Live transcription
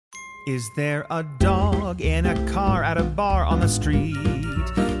Is there a dog in a car at a bar on the street?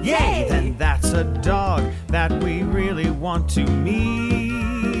 Yay! Then that's a dog that we really want to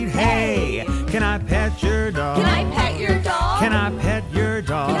meet. Hey, can I pet your dog? Can I pet your dog? Can I pet your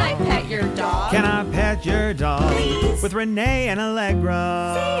dog? Can I pet your dog? Can I pet your dog? Please. With Renee and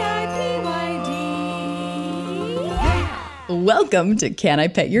Allegra. CIPYD. Yeah. Welcome to Can I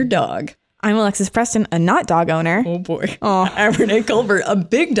Pet Your Dog? I'm Alexis Preston, a not dog owner. Oh boy. I'm Renee Colbert, a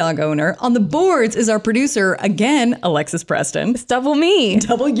big dog owner. On the boards is our producer, again, Alexis Preston. It's double me.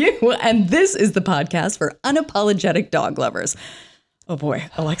 Double you. And this is the podcast for unapologetic dog lovers. Oh boy,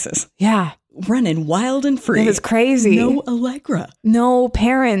 Alexis. Yeah. Running wild and free. It was crazy. No Allegra. No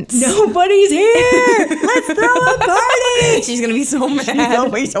parents. Nobody's here. Let's throw a party. She's going to be so mad.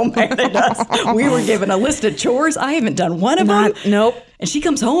 She'll be so mad at us. We were given a list of chores. I haven't done one of them. Nope. And she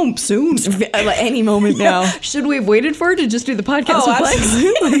comes home soon. Any moment now. Should we have waited for her to just do the podcast? Oh,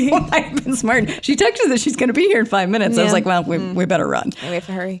 absolutely. Might have been smart. She texted that she's going to be here in 5 minutes. I was Yeah. like, well, we better run. We have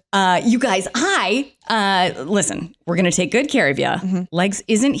to hurry. You guys, listen, we're going to take good care of you. Mm-hmm. Legs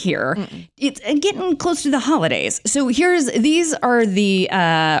isn't here. It's getting close to the holidays. So these are the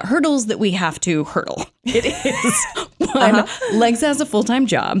hurdles that we have to hurdle. It is one, Legs has a full-time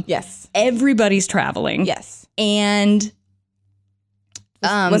job. Yes. Everybody's traveling. Yes. And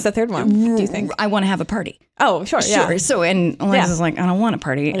what's the third one, do you think? I want to have a party. Oh, sure. Yeah. Sure. So, and Legs Yeah. is like, I don't want a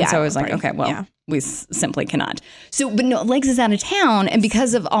party. And Yeah, so I I was want like, a party. okay, well, Yeah. we simply cannot. So, but no, Legs is out of town. And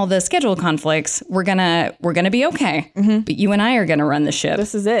because of all the schedule conflicts, we're gonna be okay. But you and I are going to run the ship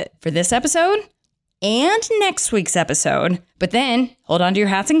This is it. for this episode and next week's episode. But then hold on to your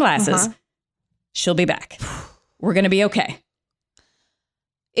hats and glasses. She'll be back. We're going to be okay.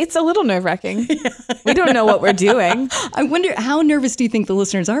 It's a little nerve-wracking. We don't know what we're doing. I wonder, how nervous do you think the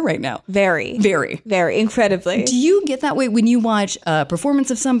listeners are right now? Very. Very. Very. Incredibly. Do you get that way when you watch a performance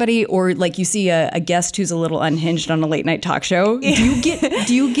of somebody, or like you see a guest who's a little unhinged on a late night talk show? Do you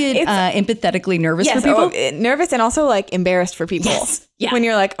get empathetically nervous Yes, for people? nervous and also like embarrassed for people. Yes. Yeah. When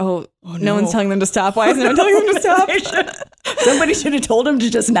you're like, no no. one's telling them to stop. Why isn't no one telling them to stop? Somebody should have told him to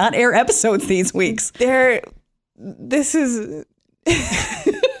just not air episodes these weeks. This is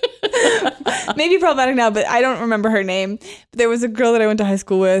maybe problematic now, but I don't remember her name. But there was a girl that I went to high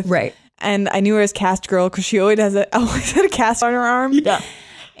school with. Right. And I knew her as Cast Girl because she always had a cast on her arm. Yeah.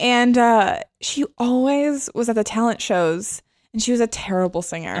 And she always was at the talent shows, and she was a terrible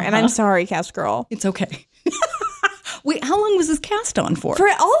singer. And I'm sorry, Cast Girl. It's okay. Wait, how long was this cast on for? For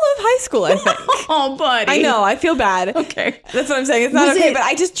all of high school, I think. Oh, buddy. I know. I feel bad. Okay. That's what I'm saying. It's not Was okay, it- but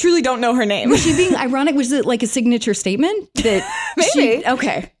I just truly don't know her name. Was she being ironic? Was it like a signature statement? That Maybe.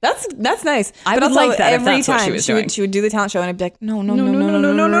 Okay. That's nice. I But would also like that if every that's what time she was doing. she would do the talent show, and I'd be like, no.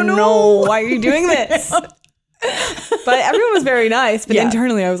 Why are you doing this? But everyone was very nice. But Yeah.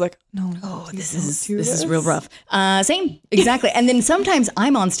 internally, I was like, no. Oh, this is real rough. Same, exactly. And then sometimes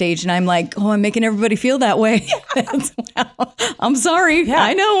I'm on stage and I'm like, oh, I'm making everybody feel that way. Well, I'm sorry. Yeah.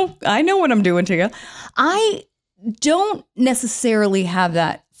 I know what I'm doing to you. I don't necessarily have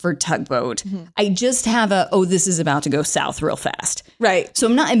that for Tugboat. I just have this is about to go south real fast. Right. So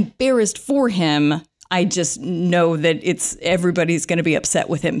I'm not embarrassed for him. I just know that everybody's going to be upset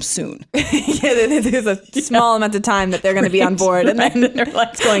with him soon. Yeah, there's a small amount of time that they're going to be on board, and then they're like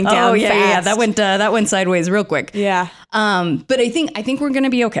it's going down. Oh yeah, fast. yeah. That went sideways real quick. Yeah. But I think we're gonna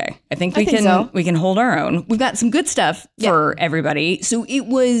be okay. I think we can hold our own. We've got some good stuff for everybody. So it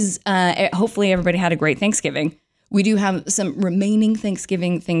was hopefully everybody had a great Thanksgiving. We do have some remaining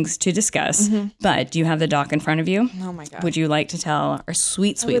Thanksgiving things to discuss, but do you have the doc in front of you? Oh my God. Would you like to tell our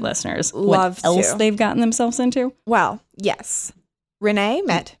sweet listeners love what else to. they've gotten themselves into? Well, yes. Renee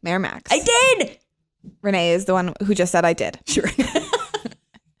met Mayor Max. I did. Renee is the one who just said I did. Sure.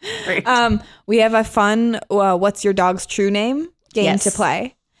 Great. We have a fun what's your dog's true name game Yes. to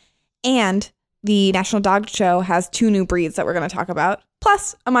play. And the National Dog Show has 2 new breeds that we're going to talk about,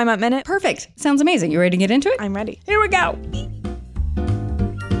 plus a My Mutt Minute. Perfect. Sounds amazing. You ready to get into it? I'm ready. Here we go.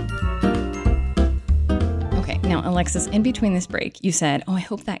 Okay, now, Alexis, in between this break, you said, I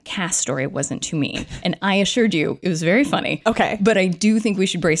hope that cast story wasn't too mean. And I assured you it was very funny. Okay. But I do think we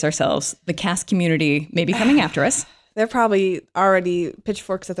should brace ourselves. The cast community may be coming after us. They're probably already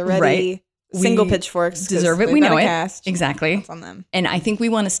pitchforks at the ready. Right. Single We pitchforks. 'cause Deserve it. they've We got know a it. cast. Exactly. It's on them. And I think we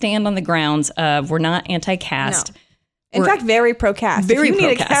want to stand on the grounds of we're not anti-cast. No. In fact, very pro-cast. Very if you need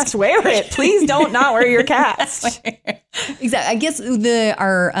a pro-cast. cast, wear it. Please don't not wear your cast. Exactly. I guess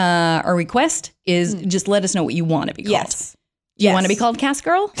our request is just let us know what you want to be called. Yes. Do you want to be called Cast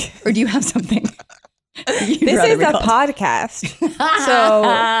Girl? Or do you have something? This is a podcast.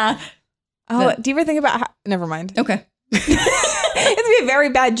 So, do you ever think about how... Never mind. Okay. It's gonna be a very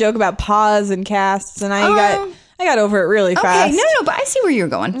bad joke about paws and casts, and I got over it really fast. Okay, no, but I see where you're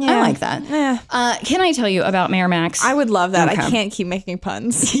going. I like that. Yeah. Can I tell you about Mayor Max? I would love that. Okay. I can't keep making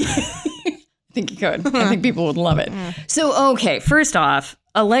puns. I think you could. I think people would love it. So, okay, first off,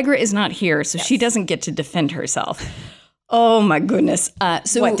 Allegra is not here, so she doesn't get to defend herself. Oh my goodness.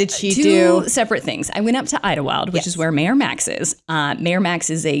 So what did she do? do? Two separate things. I went up to Idlewild, which is where Mayor Max is. Mayor Max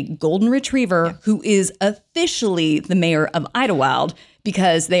is a golden retriever who is officially the mayor of Idlewild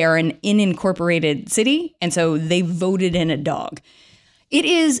because they are an unincorporated city, and so they voted in a dog. It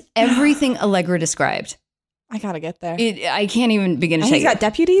is everything Allegra described. I gotta get there. I can't even begin to tell you. He's got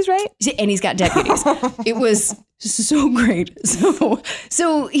deputies, right? And he's got deputies. It was so great.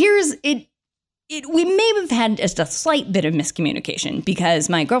 So here's it. We may have had just a slight bit of miscommunication because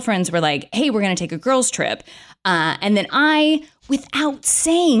my girlfriends were like, hey, we're going to take a girls' trip. And then I, without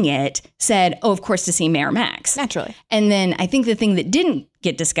saying it, said, oh, of course, to see Mayor Max. Naturally. And then I think the thing that didn't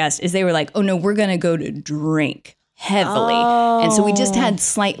get discussed is they were like, oh, no, we're going to go to drink heavily. And so we just had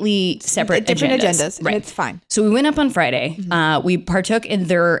slightly separate different agendas. Right. It's fine. So we went up on Friday. We partook in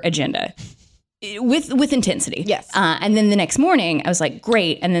their agenda. With intensity. Yes. And then the next morning, I was like,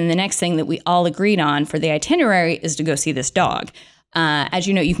 great. And then the next thing that we all agreed on for the itinerary is to go see this dog. As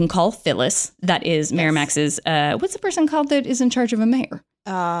you know, you can call Phyllis. That is Mayor Max's, what's the person called that is in charge of a mayor?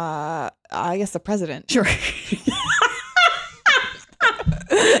 I guess the president. Sure.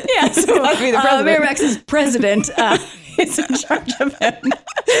 Yeah, so Must be the president. Mayor Max's president is in charge of him.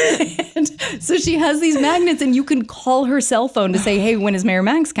 And so she has these magnets, and you can call her cell phone to say, hey, when is Mayor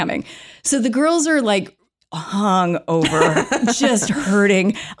Max coming? So the girls are like hung over, just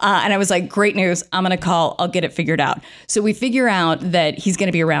hurting. And I was like, great news. I'm going to call. I'll get it figured out. So we figure out that he's going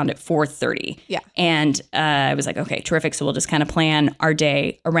to be around at 4:30. Yeah. And I was like, okay, terrific. So we'll just kind of plan our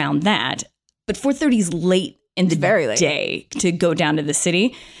day around that. But 4:30 is late in the day to go down to the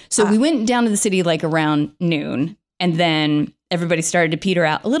city. So we went down to the city like around noon, and then everybody started to peter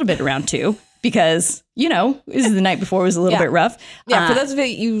out a little bit around 2 because, you know, this is the night before, it was a little bit rough. Yeah, for those of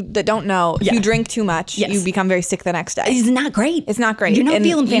you that don't know, if you drink too much, you become very sick the next day. It's not great. It's not great. You're not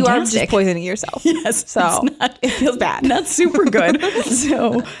feeling fantastic. You are just poisoning yourself. Yes. So it feels bad. Not super good.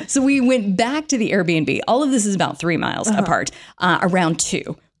 So we went back to the Airbnb. All of this is about 3 miles apart, around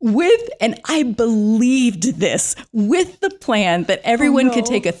 2. And I believed this, with the plan that everyone could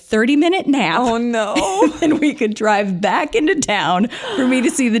take a 30-minute nap. Oh, no. And we could drive back into town for me to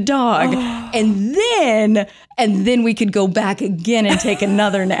see the dog. And then we could go back again and take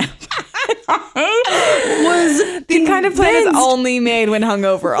another nap. Was the kind of plan is only made when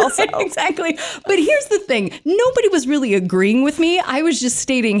hungover also. Exactly. But here's the thing. Nobody was really agreeing with me. I was just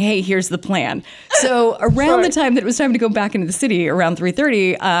stating, hey, here's the plan. So around the time that it was time to go back into the city, around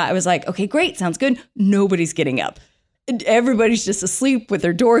 3:30, I was like, okay, great. Sounds good. Nobody's getting up. Everybody's just asleep with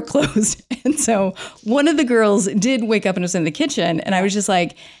their door closed. And so one of the girls did wake up and was in the kitchen. And I was just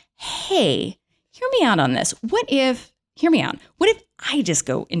like, hey, hear me out on this. Hear me out. What if I just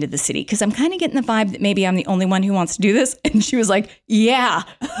go into the city? Because I'm kind of getting the vibe that maybe I'm the only one who wants to do this. And she was like, yes,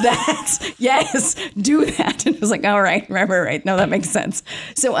 do that. And I was like, all right. No, that makes sense.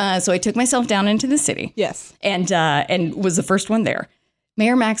 So I took myself down into the city. Yes. And was the first one there.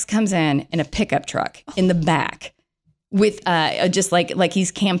 Mayor Max comes in a pickup truck in the back with just like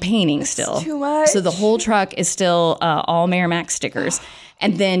he's campaigning still. Too much. So the whole truck is still all Mayor Max stickers.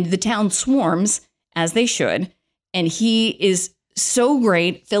 And then the town swarms, as they should. And he is so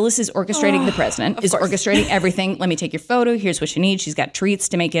great. Phyllis is orchestrating the president, orchestrating everything. Let me take your photo. Here's what you need. She's got treats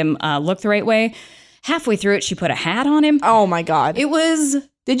to make him look the right way. Halfway through it, she put a hat on him. Oh, my God. It was...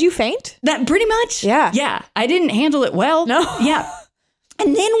 Did you faint? That pretty much. Yeah. Yeah. I didn't handle it well. No. Yeah.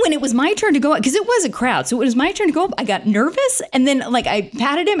 And then when it was my turn to go up, because it was a crowd, so it was my turn to go up, I got nervous. And then I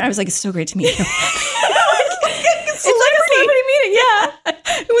patted him and I was like, it's so great to meet you. It's like a celebrity meeting. Yeah.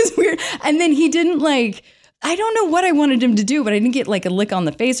 It was weird. And then he didn't I don't know what I wanted him to do, but I didn't get a lick on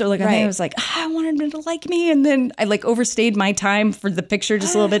the face or I think I was like, I wanted him to like me. And then I overstayed my time for the picture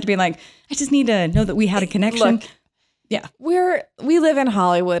just a little bit to be like, I just need to know that we had a connection. Look, yeah. We live in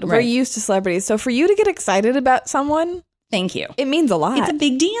Hollywood. Right. We're used to celebrities. So for you to get excited about someone, thank you. It means a lot. It's a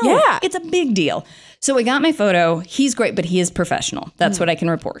big deal. Yeah. It's a big deal. So I got my photo. He's great, but he is professional. That's what I can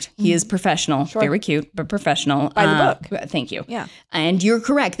report. He is professional. Sure. Very cute, but professional. By the book. Thank you. Yeah. And you're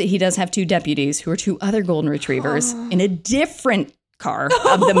correct that he does have 2 deputies who are 2 other golden retrievers in a different car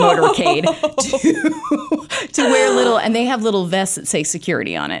of the motorcade to wear little, and they have little vests that say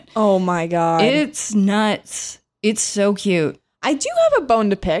security on it. Oh my God. It's nuts. It's so cute. I do have a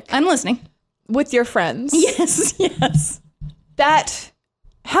bone to pick. I'm listening. With your friends. Yes. That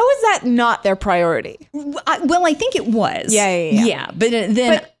How is that not their priority? Well, I think it was. Yeah. But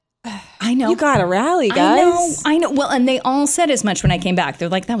then I know. You gotta rally, guys. I know. Well, and they all said as much when I came back. They're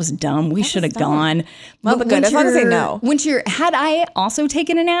like, that was dumb. We should have gone. Well, but good. As long as they know. Had I also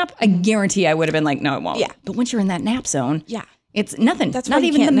taken a nap, I guarantee I would have been like, no, it won't. Yeah. But once you're in that nap zone, it's nothing. That's not why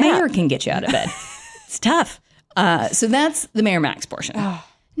you even the can't nap. mayor can get you out of bed. It's tough. So that's the Mayor Max portion.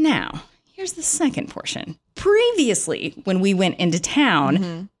 Now, here's the second portion. Previously, when we went into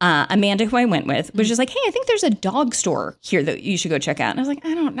town, Amanda, who I went with, was just like, hey, I think there's a dog store here that you should go check out. And I was like,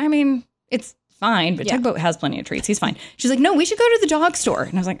 it's fine, but Tugboat has plenty of treats. He's fine. She's like, no, we should go to the dog store.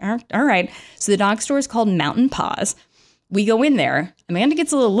 And I was like, all right. So the dog store is called Mountain Paws. We go in there. Amanda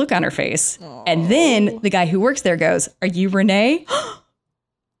gets a little look on her face. Aww. And then the guy who works there goes, are you Renee?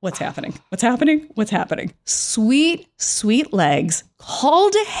 What's happening? What's happening? What's happening? Sweet, sweet Legs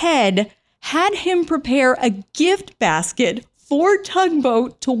called ahead, had him prepare a gift basket for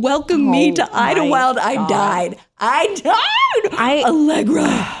Tugboat to welcome me to Idlewild. I died.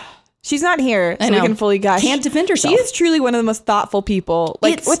 Allegra. She's not here, so we can fully gush. Can't defend herself. She is truly one of the most thoughtful people.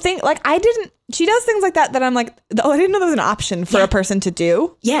 She does things like that I'm like, oh, I didn't know there was an option for a person to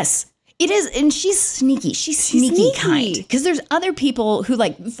do. Yes. It is, and she's sneaky. She's sneaky kind. Because there's other people who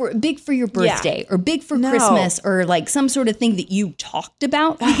big for your birthday or big for Christmas or like some sort of thing that you talked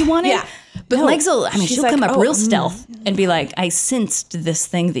about that you wanted. But Legs will, she'll come up real stealth and be like, I sensed this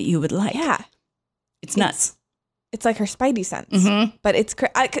thing that you would like. Yeah. It's nuts. It's like her spidey sense. But it's,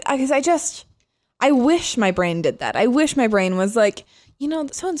 because I wish my brain did that. I wish my brain was like,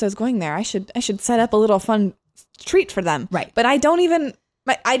 so-and-so's going there. I should set up a little fun treat for them. Right. But I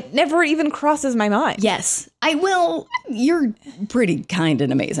never even crosses my mind. Yes. I will. You're pretty kind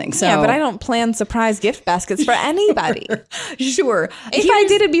and amazing. So. Yeah, but I don't plan surprise gift baskets for anybody. Sure. If I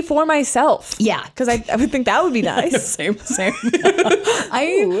did it before myself. Yeah. Because I would think that would be nice. Same.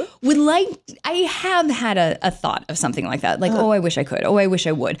 I have had a thought of something like that. Like, I wish I could. I wish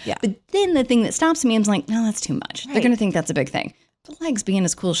I would. Yeah. But then the thing that stops me, I'm like, no, that's too much. Right. They're going to think that's a big thing. But Legs being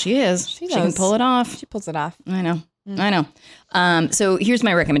as cool as she is, she can pull it off. She pulls it off. I know. So here's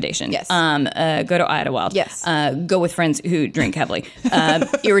my recommendation. Yes. Go to Idlewild. Yes. Go with friends who drink heavily.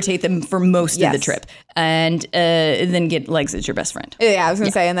 Irritate them for most of the trip. And then get Legs as your best friend. Yeah, I was going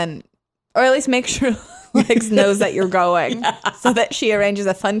to say, and then, or at least make sure Legs knows that you're going so that she arranges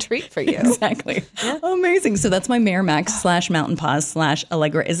a fun treat for you. Exactly. Yeah. Amazing. So that's my Mayor Max / Mountain Paws /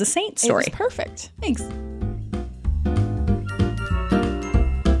 Allegra is a Saint story. It's perfect. Thanks.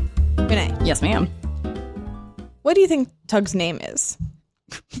 Renee. Yes, ma'am. What do you think Tug's name is?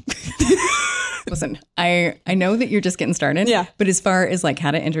 Listen, I know that you're just getting started. Yeah. But as far as like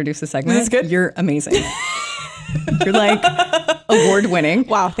how to introduce a segment, this good? You're amazing. You're like award winning.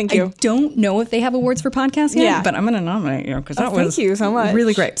 Wow, thank you. I don't know if they have awards for podcasting, yeah, but I'm going to nominate you because that was thank you so much.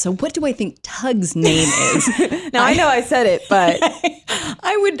 Really great. So what do I think Tug's name is? Now I know I said it, but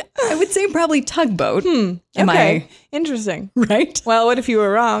I would say probably Tugboat. Am I interesting? Right. Well, what if you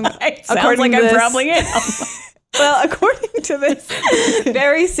were wrong? Sounds like I probably am. Well, according to this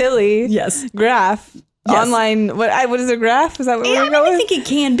very silly graph. Yes. Online, what is a graph? Is that what we're going with? I think it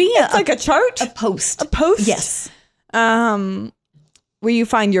can be. It's like a chart? A post. A post? Yes. Where you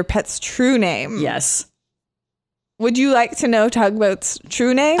find your pet's true name. Yes. Would you like to know Tugboat's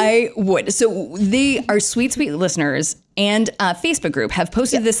true name? I would. So they are sweet, sweet listeners and Facebook group have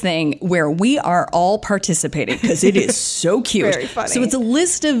posted this thing where we are all participating because it is so cute. Very funny. So it's a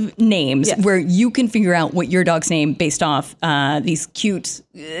list of names where you can figure out what your dog's name based off these cute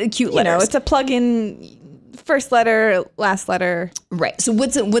letters. You know, it's a plug-in first letter, last letter. Right. So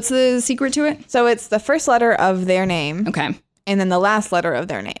what's the secret to it? So it's the first letter of their name. Okay. And then the last letter of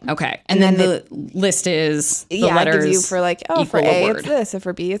their name. Okay. And then the list is the letters. It gives you for like, for A, it's this. And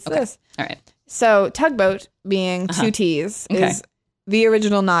for B, it's this. All right. So Tugboat, being two T's, is the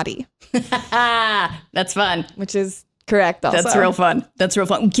original Naughty. That's fun. Which is correct also. That's real fun.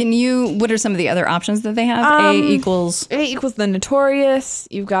 What are some of the other options that they have? A equals the Notorious.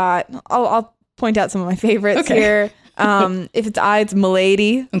 You've got, I'll point out some of my favorites here. If it's I, it's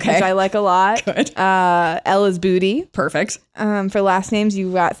Milady, which I like a lot. Good. L is Booty. Perfect. For last names,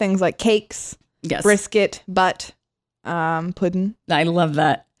 you've got things like Cakes, Brisket, Butt, Puddin'. I love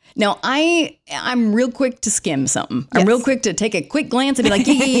that. Now, I'm real quick to skim something. I'm real quick to take a quick glance and be like,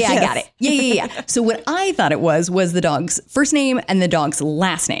 I got it. Yeah. So what I thought it was the dog's first name and the dog's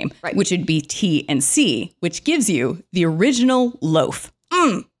last name, which would be T and C, which gives you the original loaf.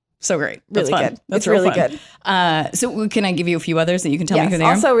 So great. That's really fun. good. That's really fun. Good. So can I give you a few others that you can tell me who they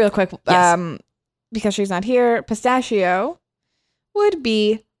are? Also, real quick, because she's not here, Pistachio would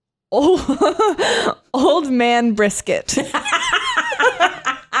be old man Brisket.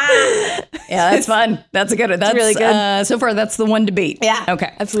 Yeah, that's fun. That's a good one. That's really good. So far, that's the one to beat. Yeah.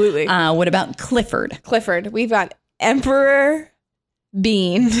 Okay. Absolutely. What about Clifford? Clifford. We've got Emperor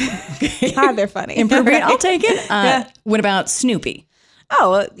Bean. God, they're funny. Emperor Bean. I'll take it. What about Snoopy?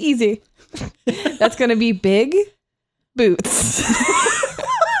 Oh, well, easy. That's going to be Big Boots.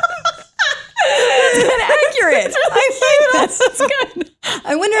 Accurate. I like that. That's good.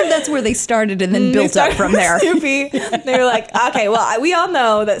 I wonder if that's where they started and then built up from there. Snoopy. They were like, okay, well, we all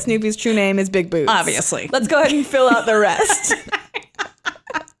know that Snoopy's true name is Big Boots. Obviously. Let's go ahead and fill out the rest.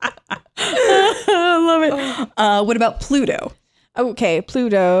 I love it. What about Pluto? Okay,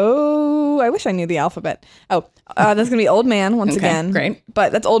 Pluto. I wish I knew the alphabet. Oh, that's going to be Old Man once again. Great.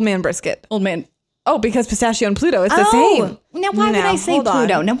 But that's Old Man Brisket. Old Man. Oh, because Pistachio and Pluto, it's the same. Now, why would I say hold on.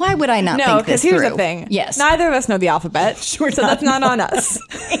 Pluto? Now, why would I not No, think this because here's through? the thing. Yes. Neither of us know the alphabet. Sure so not. that's not on us.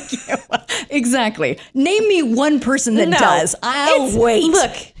 Thank you. Exactly. Name me one person that does. I'll wait.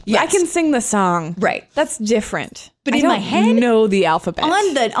 Look, Yes. I can sing the song. Right. That's different. But I in my don't head? know the alphabet.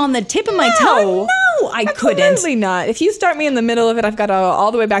 On the tip of my tongue? No, I couldn't. Absolutely not. If you start me in the middle of it, I've got to go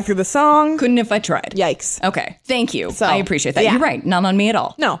all the way back through the song. Couldn't if I tried. Yikes. Okay. Thank you. So, I appreciate that. yeah. You're right. Not on me at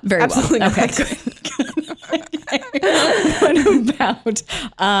all. No, Very absolutely well. not. Okay. What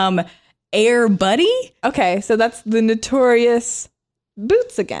about Air Buddy? Okay, so that's the notorious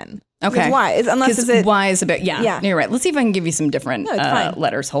Boots again. Okay. It's Y. Unless is it. Y is a bit. Yeah. Yeah. You're right. Let's see if I can give you some different No, it's fine.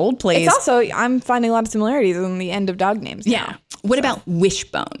 letters. Hold, please. It's also, I'm finding a lot of similarities in the end of dog names. now. Yeah. What about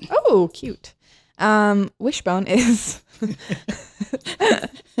Wishbone? Oh, cute. Wishbone is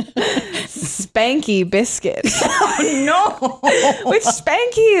Spanky Biscuit. No. Which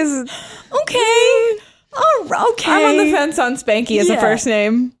Spanky is Okay. Oh, okay. I'm on the fence on Spanky as a Yeah. first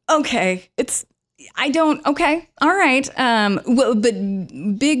name. Okay. I don't. Okay. All right. But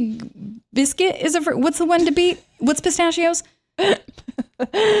Big Biscuit is what's the one to beat? What's Pistachios?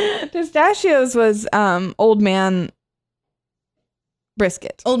 Pistachios was Old Man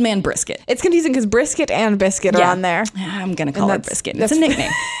Brisket. Old Man Brisket. It's confusing because Brisket and Biscuit are on there. I'm gonna call her that's- Biscuit. It's that's- a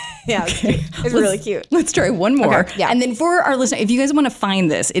nickname. Yeah, it's really cute. Let's try one more. Okay, yeah. And then for our listener, if you guys want to find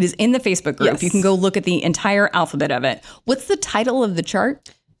this, it is in the Facebook group. Yes. You can go look at the entire alphabet of it. What's the title of the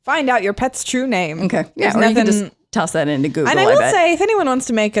chart? Find out your pet's true name. Okay. Yeah, There's or you can nothing- just toss that into Google. And I will bet. say, if anyone wants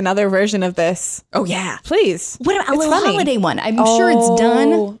to make another version of this, Oh, yeah. please. What about a It's little funny. holiday one? I'm sure it's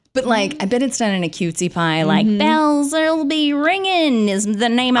done, Oh. but like I bet it's done in a cutesy pie. Like bells will be ringing is the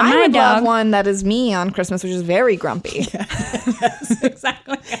name of I my would love dog. one that is me on Christmas, which is very grumpy.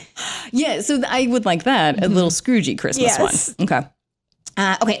 Exactly. Yeah, so I would like that. A little Scroogey Christmas Yes. one. Okay.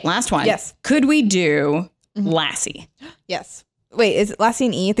 Okay, last one. Yes. Could we do Lassie? Yes. Wait, is it Lassie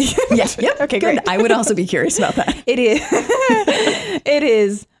and E at the end? Yeah. Yep. Okay, Good. great. I would also be curious about that. It is. It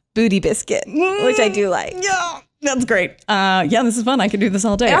is Booty Biscuit, which I do like. Yeah. That's great. Yeah, this is fun. I could do this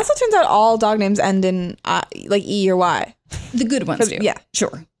all day. It also turns out all dog names end in like E or Y. The good ones do. yeah.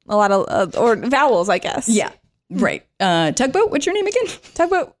 Sure. A lot of or vowels, I guess. Yeah. Right. Tugboat, what's your name again?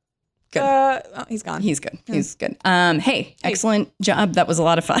 Tugboat. Good. Oh, he's gone. He's good. He's good. Hey, excellent job. That was a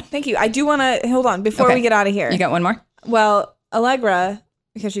lot of fun. Thank you. I do want to hold on before Okay. we get out of here. You got one more? Well, Allegra,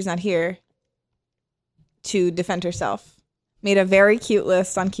 because she's not here to defend herself, made a very cute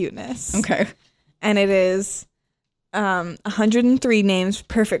list on cuteness. Okay. And it is 103 names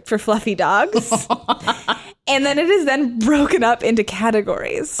perfect for fluffy dogs. And then it is then broken up into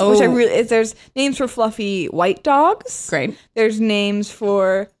categories, which I Oh. really there's names for fluffy white dogs. Great. There's names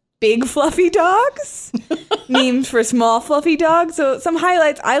for big fluffy dogs, names for small fluffy dogs. So some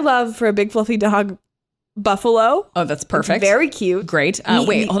highlights I love for a big fluffy dog, Buffalo. Oh, that's perfect. Very cute. Great.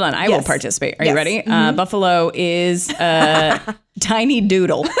 Wait, hold on. I will Yes. participate. Are you Yes. ready? Buffalo is Tiny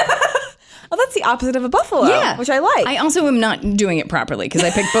Doodle. Oh, that's the opposite of a buffalo, Yeah. which I like. I also am not doing it properly because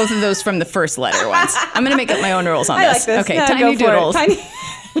I picked both of those from the first letter ones. I'm going to make up my own rules on I this. like this. Okay, Yeah, Tiny go for Doodles.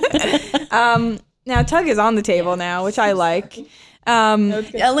 it. Tiny. Now Tug is on the table now, which I like.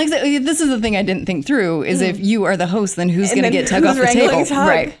 Alexa, this is the thing I didn't think through is if you are the host, then who's going to then get Tug who's off the wrangling table? Tug?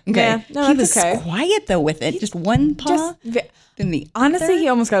 Right. Okay. Yeah. No, he that's was okay. quiet though with it. Just one paw. Then the Honestly, he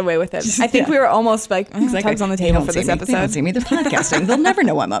almost got away with it. I think we were almost like, Exactly. Tug's on the They table don't for see this me. episode. They don't see me. They're podcasting. They'll never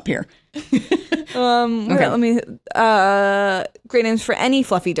know I'm up here. Let me. Great names for any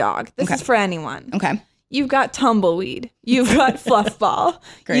fluffy dog. This is for anyone. Okay. You've got Tumbleweed. You've got Fluffball.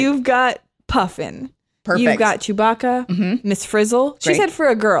 Great. You've got Puffin. Perfect. You've got Chewbacca, Miss Frizzle. She Great. said for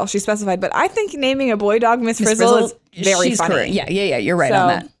a girl, she specified, but I think naming a boy dog Miss Frizzle is very she's funny. correct. Yeah. You're right on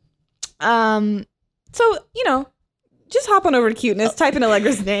that. So, just hop on over to Cuteness, type in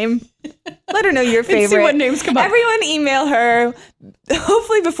Allegra's name. Let her know your favorite. See what names come up. Everyone email her,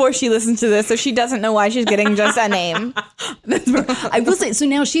 hopefully before she listens to this, so she doesn't know why she's getting just a name. I will say, so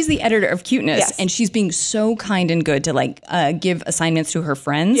now she's the editor of Cuteness, Yes. and she's being so kind and good to like give assignments to her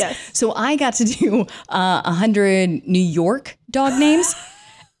friends. Yes. So I got to do 100 New York dog names.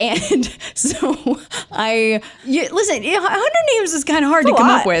 And so listen, 100 names is kind of hard to come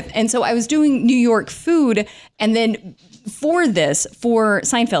up with. And so I was doing New York food. And then for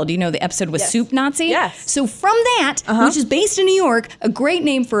Seinfeld, you know, the episode with Soup Nazi? Yes. So from that, which is based in New York, a great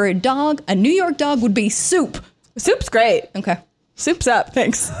name for a dog, a New York dog would be Soup. Soup's great. Okay. Soup's up.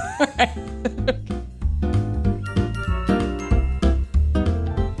 Thanks. All right.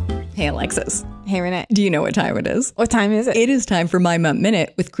 Hey, Alexis. Hey, Renee. Do you know what time it is? What time is it? It is time for My Mom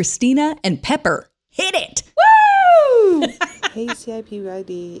Minute with Christina and Pepper. Hit it! Woo! Hey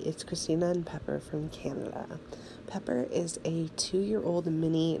CIPYD, it's Christina and Pepper from Canada. Pepper is a 2-year-old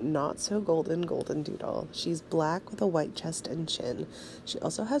mini not-so-golden doodle. She's black with a white chest and chin. She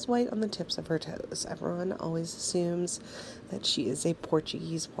also has white on the tips of her toes. Everyone always assumes that she is a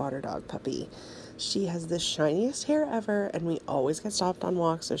Portuguese water dog puppy. She has the shiniest hair ever, and we always get stopped on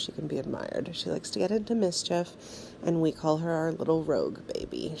walks so she can be admired. She likes to get into mischief, and we call her our little rogue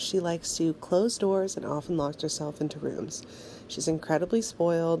baby. She likes to close doors and often locks herself into rooms. She's incredibly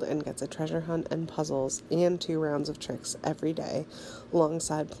spoiled and gets a treasure hunt and puzzles and 2 rounds of tricks every day,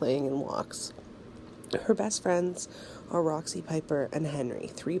 alongside playing and walks. Her best friends are Roxy, Piper, and Henry,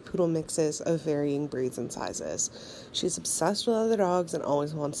 3 poodle mixes of varying breeds and sizes. She's obsessed with other dogs and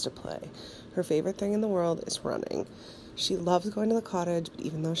always wants to play. Her favorite thing in the world is running. She loves going to the cottage, but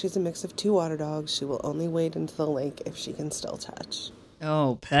even though she's a mix of 2 water dogs, she will only wade into the lake if she can still touch.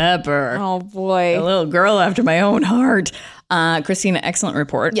 Oh, Pepper. Oh, boy. A little girl after my own heart. Christina, excellent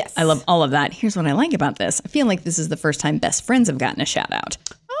report. Yes. I love all of that. Here's what I like about this. I feel like this is the first time best friends have gotten a shout out.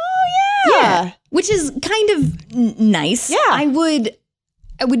 Oh, yeah. Which is kind of nice. Yeah. I would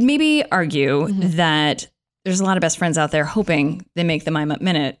maybe argue that there's a lot of best friends out there hoping they make the My Mom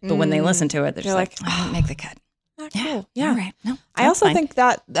Minute, but when they listen to it, they're just like, I didn't make the cut. Not cool. Yeah. All right. No, I also think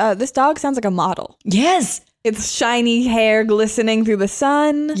that this dog sounds like a model. Yes. It's shiny hair glistening through the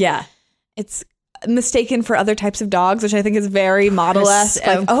sun. Yeah. It's mistaken for other types of dogs, which I think is very model-esque.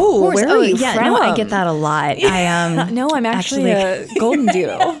 Like, Of oh, course. where are you yeah, from? No, I get that a lot. No, I'm actually a golden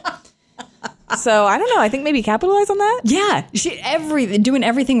doodle. So I don't know. I think maybe capitalize on that. Yeah, doing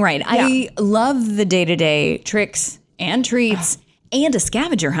everything right. Yeah. I love the day-to-day tricks and treats and a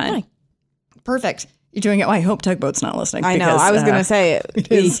scavenger hunt. Perfect. You're doing it. Well, I hope Tugboat's not listening. I know. Because, I was going to say it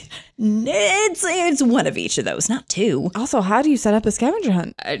is. It's one of each of those, not 2. Also, how do you set up a scavenger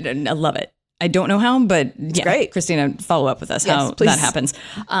hunt? I love it. I don't know how, but yeah, great. Christina, follow up with us Yes, how please. that happens.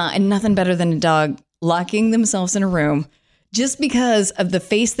 And nothing better than a dog locking themselves in a room just because of the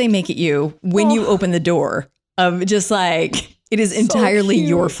face they make at you when you open the door of just like, it is entirely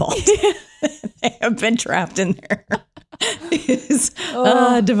your fault. They have been trapped in there. It is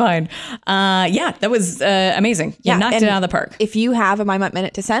divine. Yeah, that was amazing. You knocked it out of the park. If you have a My Mom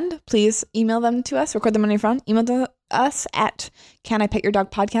Minute to send, please email them to us, record them on your phone, email to us at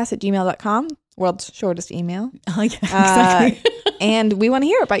canipetyourdogpodcast@gmail.com. World's shortest email. Oh, yeah, exactly. And we want to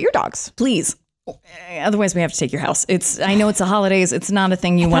hear about your dogs. Please. Otherwise, we have to take your house. I know it's the holidays. It's not a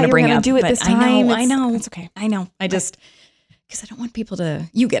thing you want to bring up. Do it but this time. I know. It's okay. I know. I just, because I don't want people to,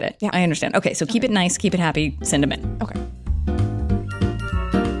 you get it. Yeah. I understand. Okay, so keep it nice, keep it happy, send them in. Okay.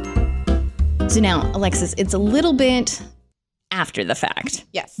 So now, Alexis, it's a little bit after the fact.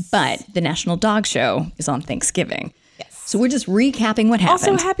 Yes. But the National Dog Show is on Thanksgiving. Yes. So we're just recapping what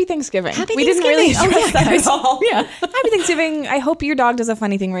happened. Also, happy Thanksgiving. Happy Didn't really Thanksgiving. stress that guys. at all. Yeah. Happy Thanksgiving. I hope your dog does a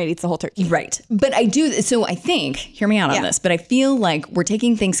funny thing where it eats the whole turkey. Right. But I do. So I think, hear me out on this, but I feel like we're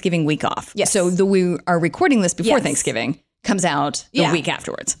taking Thanksgiving week off. Yes. So though we are recording this before Yes. Thanksgiving, comes out the week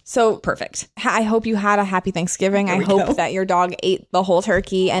afterwards. So Perfect. I hope you had a happy Thanksgiving. I hope that your dog ate the whole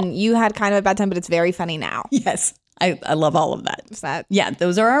turkey and you had kind of a bad time, but it's very funny now. Yes. I love all of that. Is that? Yeah,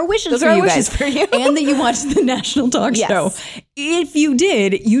 those are our wishes Those for are our you wishes guys. for you. And that you watched the National Dog Yes. Show. If you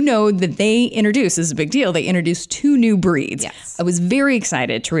did, you know that they introduced, this is a big deal, they introduced 2 new breeds. Yes. I was very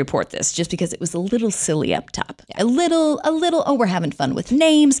excited to report this just because it was a little silly up top. A little, oh, we're having fun with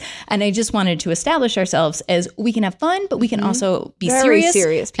names. And I just wanted to establish ourselves as we can have fun, but we can also be Very serious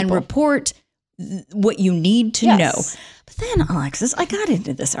serious and people. report what you need to Yes. know. But then, Alexis, I got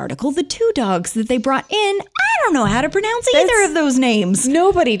into this article. The 2 dogs that they brought in, I don't know how to pronounce either of those names.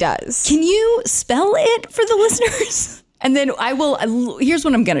 Nobody does. Can you spell it for the listeners? And then here's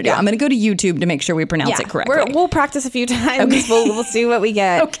what I'm going to do. Yeah. I'm going to go to YouTube to make sure we pronounce it correctly. We'll practice a few times. Okay. We'll see what we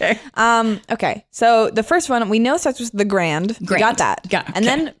get. Okay. Okay. So the first one we know starts with the Grand. We got that. And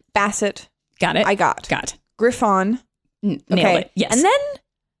then Basset. Got it. I got. Griffon. Nailed it. Yes. And then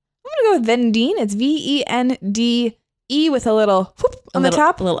I'm going to go with Vendine. It's VENDE with a little whoop on the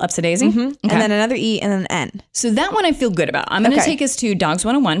top. A little upsy-daisy. Mm-hmm. Okay. And then another E and then an N. So that one I feel good about. I'm going to take us to Dogs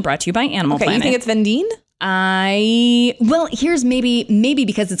 101, brought to you by Animal Planet. You think it's Vendine? Here's maybe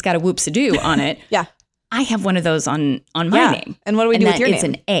because it's got a whoop-a-doo on it. Yeah. I have one of those on my name. And what do we do with your name? It's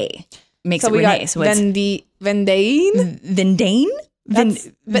an A. Makes So it we Renee. got So it's Vendine. Vendane? But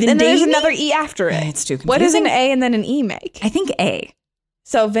then there's another E after it. It's too confusing. What does an A and then an E make? I think A.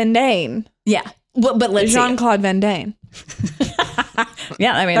 So Vendane. Yeah. Well, but let's see. Jean-Claude Vendane.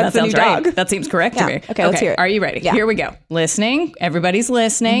 Yeah, I mean, That's that the new sounds right. dog. That seems correct to me. Okay, let's hear it. Are you ready? Yeah. Here we go. Listening. Everybody's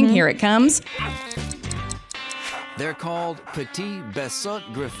listening. Here it comes. They're called Petit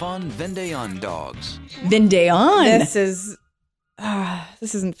Besot Griffon Vendéen dogs. Vendéen.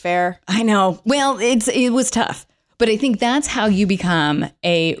 This isn't fair. I know. Well, it was tough. But I think that's how you become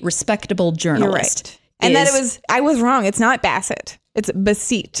a respectable journalist. You're right. And I was wrong. It's not Basset. It's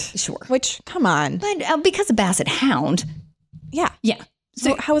Basset. Sure. Which, come on. But because of Basset Hound. Yeah. Yeah.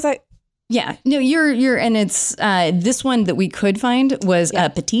 So how was I? Yeah. No, you're, and it's, this one that we could find was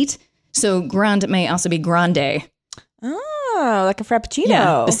petite. So Grand may also be Grande. Oh, like a Frappuccino.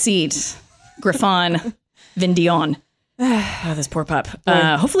 Yeah. Basset, Griffon, Vendéen. Oh, this poor pup.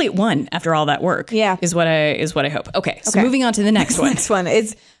 Hopefully it won after all that work. Yeah. Is what I hope. Okay. So moving on to the next one. Next one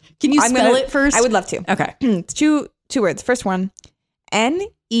is. Can you spell it first? I would love to. Okay. It's two words. First one,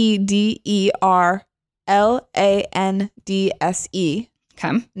 NEDERLANDSE.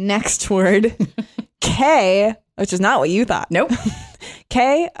 Okay. Next word, K, which is not what you thought. Nope.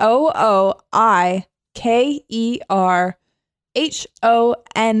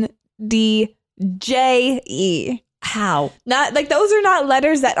 KOOIKERHONDJE. How? Not like those are not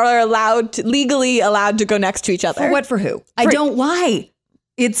letters that are legally allowed to go next to each other. For what? For who? I don't. Why?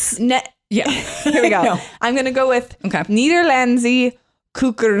 It's Yeah. Here we go. No. I'm gonna go with Nederlandse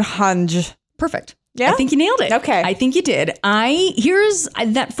Koekerhange. Perfect. Yeah? I think you nailed it. Okay. I think you did. Here's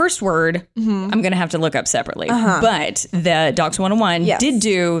that first word. I'm going to have to look up separately. But the Dogs 101 did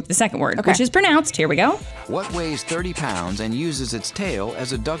do the second word, which is pronounced. Here we go. What weighs 30 pounds and uses its tail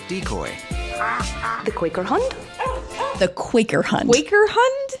as a duck decoy? The Quaker Hunt? The Quaker Hunt. Quaker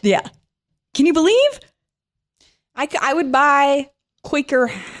Hunt? Yeah. Can you believe? I would buy Quaker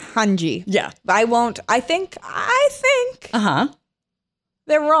Hanji. Yeah. I won't. I think Uh-huh.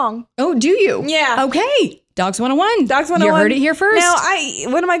 they're wrong. Oh, do you? Yeah. Okay. Dogs 101. Dogs 101. You heard it here first. Now,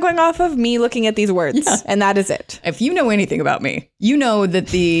 what am I going off of? Me looking at these words. Yeah. And that is it. If you know anything about me, you know that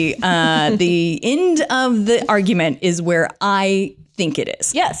the end of the argument is where I think it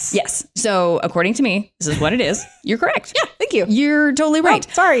is. Yes. Yes. So according to me, this is what it is. You're correct. Yeah, thank you. You're totally right.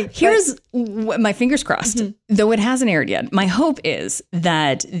 Oh, sorry. Here's my fingers crossed, though it hasn't aired yet. My hope is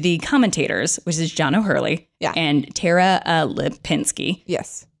that the commentators, which is John O'Hurley and Tara Lipinski,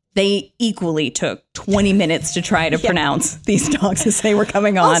 Yes. they equally took 20 minutes to try to pronounce these dogs as they were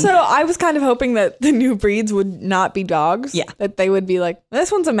coming on. Also, I was kind of hoping that the new breeds would not be dogs. Yeah. That they would be like,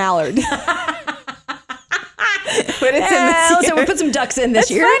 this one's a mallard. But it's in this so year. we put some ducks in this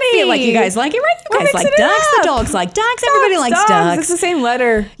It's year. funny. I feel like you guys like it, right? You We're guys like mixing it ducks. up. The dogs like ducks. Everybody likes Dogs. ducks. It's the same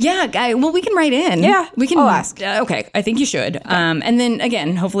letter. Yeah, well, we can write in. Yeah, we can. I'll ask. Okay, I think you should. Okay. And then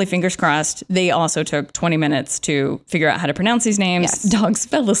again, hopefully, fingers crossed. They also took 20 minutes to figure out how to pronounce these names. Yes. Dogs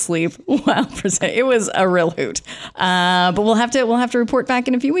fell asleep while presenting. It was a real hoot. But we'll have to report back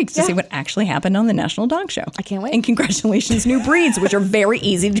in a few weeks to see what actually happened on the National Dog Show. I can't wait. And congratulations, new breeds, which are very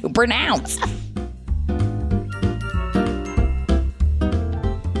easy to pronounce.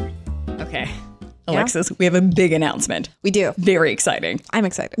 Okay. Alexis, we have a big announcement. We do. Very exciting. I'm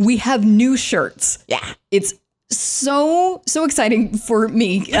excited. We have new shirts. Yeah. It's so exciting for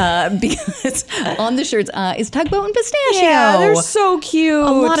me because on the shirts is Tugboat and Pistachio. Yeah, they're so cute.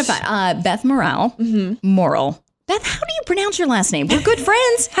 A lot of fun. Beth Morale. Morrill. Beth, how do you pronounce your last name? We're good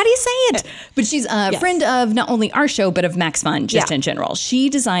friends. How do you say it? But she's a friend of not only our show, but of Max Fun, just in general. She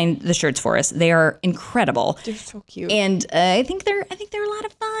designed the shirts for us. They are incredible. They're so cute. And I think they're a lot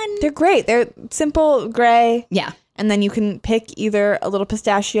of fun. They're great. They're simple gray. Yeah. And then you can pick either a little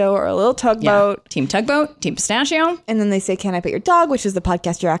pistachio or a little tugboat. Team Tugboat, Team Pistachio. And then they say, Can I Pet Your Dog? Which is the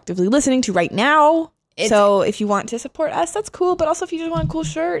podcast you're actively listening to right now. So if you want to support us, that's cool. But also if you just want a cool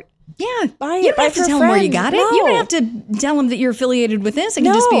shirt. Yeah, buy it. You don't have to tell them where you got it. No. You don't have to tell them that you're affiliated with this. It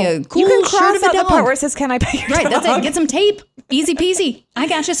can just be a cool you can shirt cross of a out dog. the part where it says, Can I pet your dog? Right, that's it. Get some tape. Easy peasy. I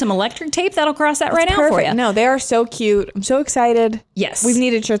got you some electric tape that'll cross that right out for you. No, they are so cute. I'm so excited. Yes. We've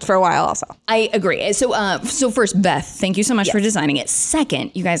needed shirts for a while also. I agree. So first, Beth, thank you so much for designing it.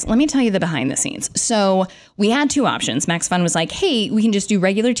 Second, you guys, let me tell you the behind the scenes. So we had two options. Max Fun was like, hey, we can just do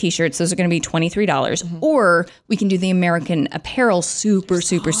regular t-shirts. Those are going to be $23. Or we can do the American Apparel super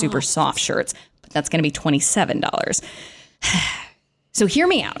soft shirts. But that's going to be $27. So hear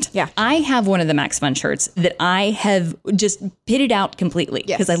me out. Yeah. I have one of the Max Fun shirts that I have just pitted out completely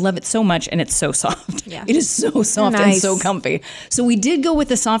because I love it so much and it's so soft. Yeah. It is so soft and so comfy. So we did go with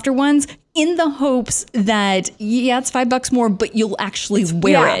the softer ones in the hopes that, it's $5 more, but you'll actually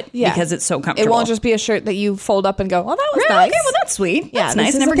wear it because it's so comfortable. It won't just be a shirt that you fold up and go, oh, that was nice. Okay, well, that's sweet. Yeah, that's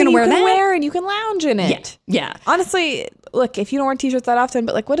nice. Never going to wear that. You can wear and you can lounge in it. Yeah. Honestly, look, if you don't wear t-shirts that often,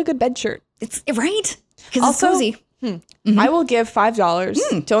 but like, what a good bed shirt. It's right. Because it's cozy. I will give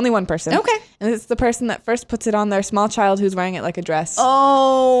 $5 to only one person. Okay. And it's the person that first puts it on their small child who's wearing it like a dress.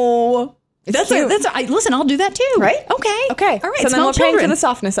 Oh. It's cute. Listen, I'll do that too. Right? Okay. All right. So then we're paying for the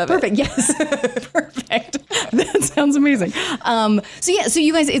softness of it. Perfect. Yes. Perfect. That sounds amazing. So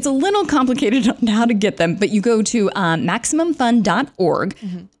you guys, it's a little complicated on how to get them, but you go to MaximumFun.org.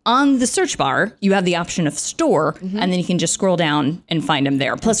 On the search bar, you have the option of store, and then you can just scroll down and find them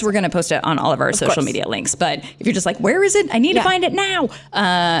there. Plus, we're going to post it on all of our social media links. But if you're just like, where is it? I need to find it now.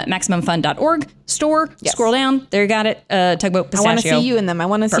 MaximumFun.org, store, scroll down. There you got it. Tugboat Pistachio. I want to see you in them. I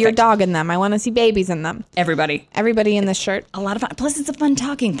want to see your dog in them. I want to see babies in them. Everybody in this shirt. A lot of fun. Plus, it's a fun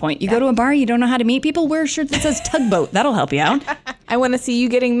talking point. You go to a bar, you don't know how to meet people, wear a shirt that says Tugboat. That'll help you out. I want to see you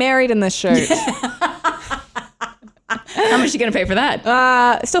getting married in this shirt. How much are you going to pay for that?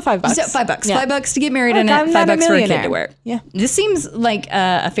 Still $5. So $5. Yeah. $5 to get married in it. $5 for a kid to wear. Yeah. This seems like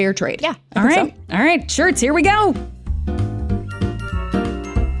a fair trade. Yeah. All right. So. All right. Shirts. Here we go.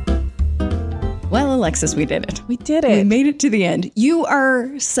 Well, Alexis, we did it. We did it. We made it to the end. You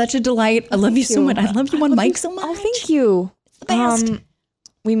are such a delight. I love you so much. I love you on mic so much. Oh, thank you. It's the best.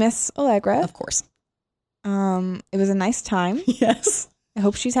 We miss Allegra. Of course. It was a nice time. Yes. I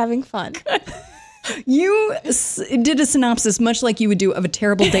hope she's having fun. You did a synopsis much like you would do of a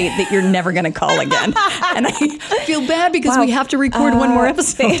terrible date that you're never going to call again. And I feel bad because we have to record one more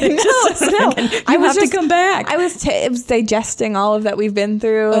episode. No. I have to come back. I was digesting all of that we've been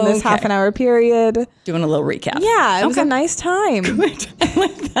through in this half an hour period. Doing a little recap. Yeah, it was a nice time. Good. I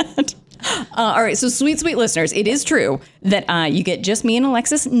like that. All right, so sweet listeners, it is true that you get just me and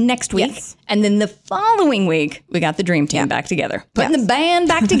Alexis next week. Yes. And then the following week, we got the Dream Team back together. Putting the band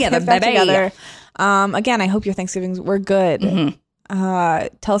back together, baby. Again, I hope your Thanksgivings were good.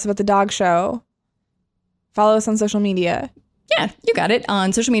 Tell us about the dog show. Follow us on social media. Yeah, you got it.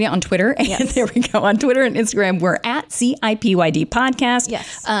 On social media, on Twitter. And there we go. On Twitter and Instagram, we're at CIPYD Podcast.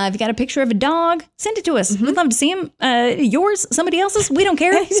 Yes. If you got a picture of a dog, send it to us. We'd love to see him. Yours, somebody else's, we don't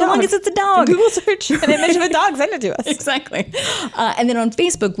care. So long as it's a dog. Google search an image of a dog, send it to us. Exactly. And then on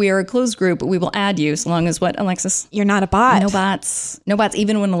Facebook, we are a closed group. We will add you so long as what, Alexis? You're not a bot. No bots. No bots,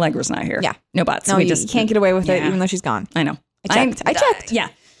 even when Allegra's not here. Yeah. No bots. No, you can't get away with it even though she's gone. I know. I checked. Yeah.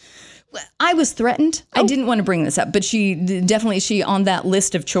 I was threatened. I didn't want to bring this up, but she on that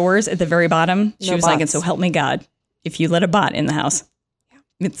list of chores at the very bottom, she was like, and so help me God, if you let a bot in the house,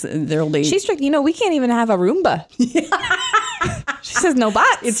 there'll be. She's strict. We can't even have a Roomba. She says no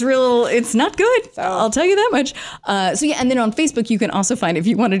bots. It's not good. So. I'll tell you that much. And then on Facebook, you can also find, if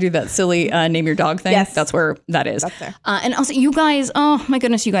you want to do that silly name your dog thing, that's where that is. That's there. And also you guys, oh my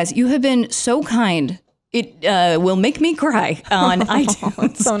goodness, you guys, you have been so kind. It will make me cry on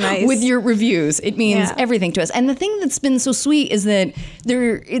iTunes. So nice. With your reviews. It means everything to us. And the thing that's been so sweet is that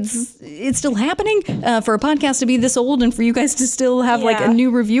it's still happening for a podcast to be this old and for you guys to still have like a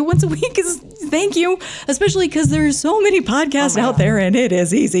new review once a week is thank you. Especially because there's so many podcasts out there and it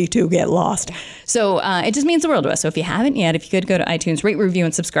is easy to get lost. So it just means the world to us. So if you haven't yet, if you could go to iTunes, rate, review,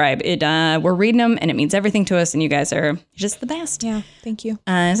 and subscribe. We're reading them and it means everything to us and you guys are just the best. Yeah, thank you.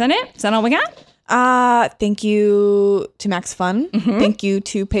 Is that it? Is that all we got? Thank you to Max Fun. Thank you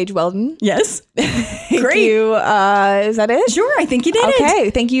to Paige Weldon. Yes. Thank you. Is that it? Sure, I think you did it. Okay.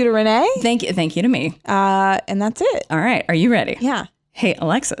 Thank you to Renee. Thank you to me. And that's it. All right. Are you ready? Yeah. Hey,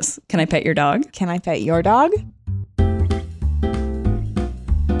 Alexis, can I pet your dog? Can I pet your dog?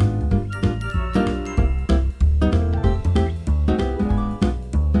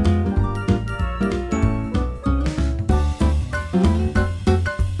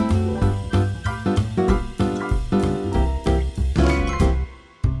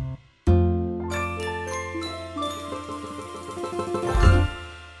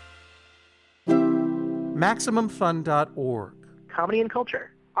 MaximumFun.org. Comedy and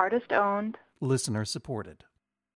culture. Artist owned. Listener supported.